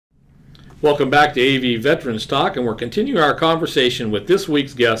Welcome back to AV Veterans Talk, and we're continuing our conversation with this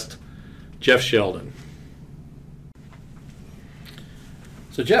week's guest, Jeff Sheldon.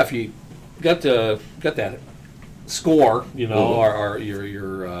 So, Jeff, you got that score, you know,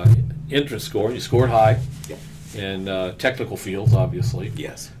 your entrance score. You scored high in technical fields, obviously.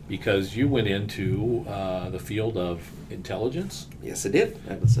 Yes. Because you went into the field of intelligence. Yes, I did.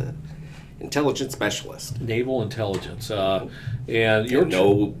 I was an intelligence specialist. Naval intelligence, and you're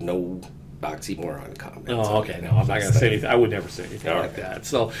no oxymoron comments. Oh, okay. No, I'm not going to say anything. I would never say anything like that.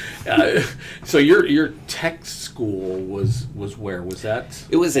 So, so your tech school was where? Was that?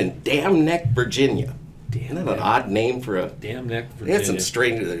 It was in Dam Neck, Virginia. Isn't that an odd name for a? Dam Neck, Virginia. They had some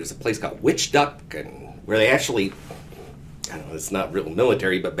strange. There's a place called Witch Duck, and where they actually, I don't know, it's not real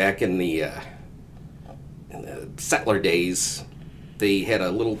military, but back in the settler days, they had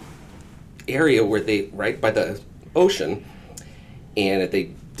a little area where they right by the ocean, and if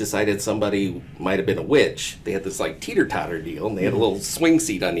they decided somebody might have been a witch, they had this like teeter-totter deal, and they had a little swing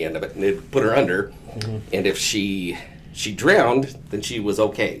seat on the end of it, and they'd put her under, and if she drowned, then she was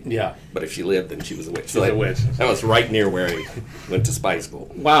okay. Yeah. But if she lived, then she was a witch. She was a witch. That was right near where I went to spy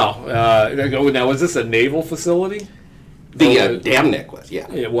school. Wow. Now, was this a naval facility? The Dam Neck was, yeah.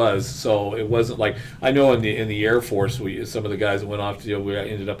 It was. So it wasn't like, I know in the Air Force, some of the guys that went off to, we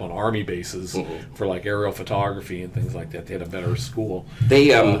ended up on Army bases for like aerial photography and things like that. They had a better school. They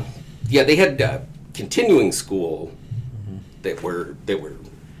they had continuing school that were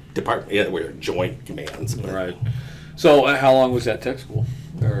department, that were joint commands. But right. So how long was that tech school,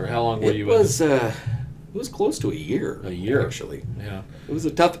 or how long were you? It was close to a year. A year, actually. Yeah. It was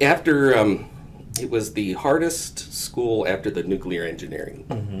a tough after. It was the hardest school after the nuclear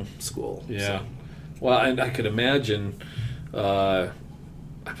engineering school. Yeah. So. Well, and I could imagine. I'm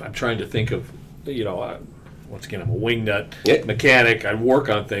trying to think of, once again, I'm a wingnut mechanic. I work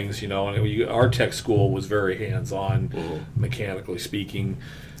on things, and our tech school was very hands-on, mechanically speaking,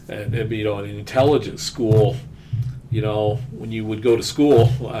 and an intelligence school. When you would go to school,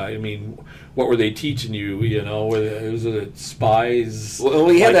 what were they teaching you? Was it spies? Well,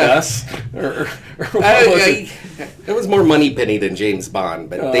 we had us. It was more Moneypenny than James Bond,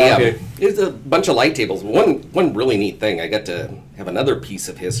 but it was a bunch of light tables. One really neat thing, I got to have another piece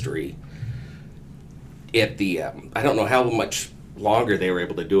of history at the. I don't know how much longer they were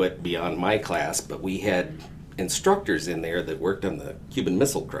able to do it beyond my class, but we had instructors in there that worked on the Cuban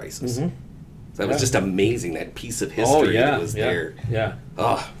Missile Crisis. So that was just amazing, that piece of history that was there. Yeah.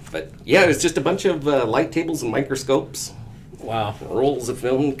 But it was just a bunch of light tables and microscopes. Wow. Rolls of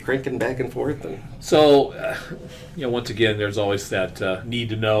film cranking back and forth. So, once again, there's always that need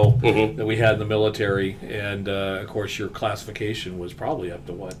to know that we had in the military. And, of course, your classification was probably up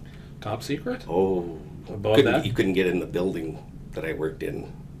to what? Top secret? Oh. Above that? You couldn't get in the building that I worked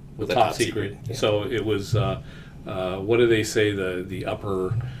in with a top secret. Yeah. So it was, what do they say, the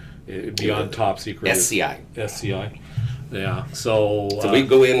upper... Beyond top secret. SCI. SCI. Yeah. So we'd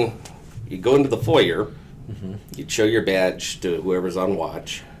go in, you'd go into the foyer, you'd show your badge to whoever's on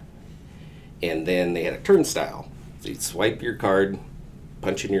watch, and then they had a turnstile. So you'd swipe your card,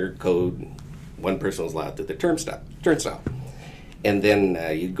 punch in your code, one person was allowed to the turnstile. And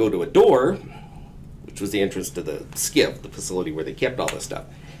then you'd go to a door, which was the entrance to the SCIF, the facility where they kept all this stuff.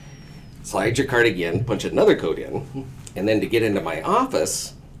 Slide your card again, punch another code in, and then to get into my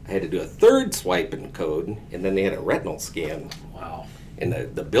office, I had to do a third swipe and code, and then they had a retinal scan. Wow. And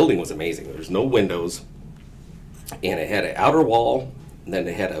the building was amazing. There was no windows, and it had an outer wall, and then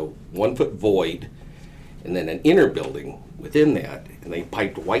it had a 1 foot void, and then an inner building within that, and they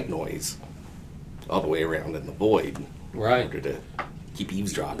piped white noise all the way around in the void. Right. In order to keep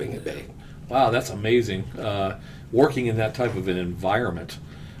eavesdropping at bay. Wow, that's amazing. Working in that type of an environment.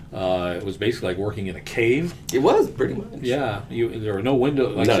 It was basically like working in a cave. It was, pretty much. Yeah. There were no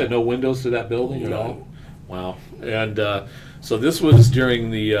windows. Like I said, no windows to that building at all. Wow. And so this was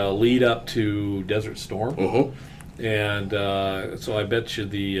during the lead up to Desert Storm. And so I bet you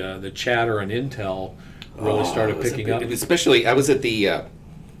the chatter and intel really started picking up. Especially, I was at the.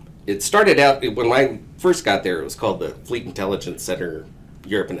 It started out when I first got there. It was called the Fleet Intelligence Center,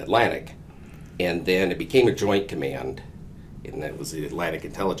 Europe and Atlantic, and then it became a joint command. And that was the Atlantic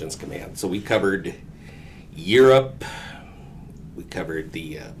Intelligence Command. So we covered Europe, we covered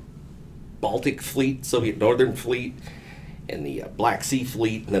the Baltic Fleet, Soviet Northern Fleet, and the Black Sea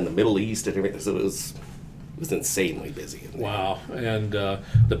Fleet, and then the Middle East and everything. So it was insanely busy. Wow. And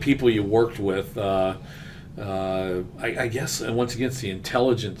the people you worked with, I guess, and once again, it's the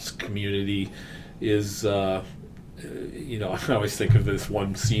intelligence community is you know, I always think of this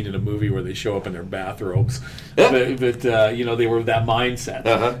one scene in a movie where they show up in their bathrobes, but you know, they were that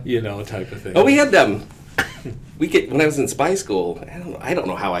mindset, you know, type of thing. Oh, we had them. When I was in spy school, I don't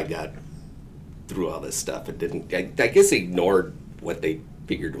know how I got through all this stuff. It didn't. I guess I ignored what they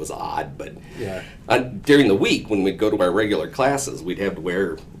figured was odd, but yeah. During the week when we'd go to our regular classes, we'd have to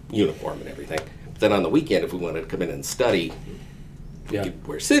wear uniform and everything. But then on the weekend, if we wanted to come in and study, we could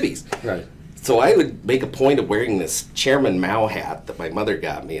wear civvies. Right. So I would make a point of wearing this Chairman Mao hat that my mother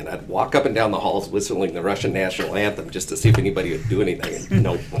got me, and I'd walk up and down the halls whistling the Russian national anthem just to see if anybody would do anything. And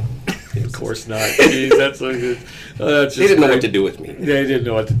nope. Of course not. Jeez, that's so good. That's they didn't know what to do with me. They didn't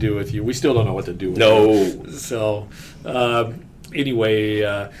know what to do with you. We still don't know what to do with you. So,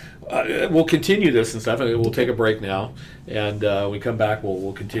 anyway, we'll continue this and stuff. We'll take a break now, and when we come back,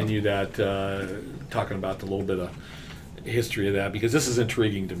 we'll continue that, talking about a little bit of history of that, because this is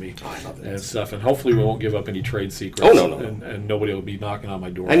intriguing to me. Oh, I love that and stuff, and hopefully we won't give up any trade secrets. Oh, no. And nobody will be knocking on my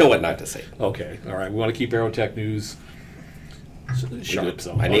door. I know what not to say. Okay, all right. We want to keep Aerotech news sharp.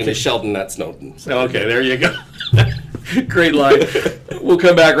 So my name is Sheldon, not Snowden. So. Okay, there you go. Great line. We'll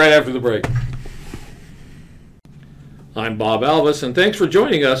come back right after the break. I'm Bob Alvis, and thanks for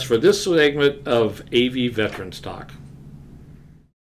joining us for this segment of AV Veterans Talk.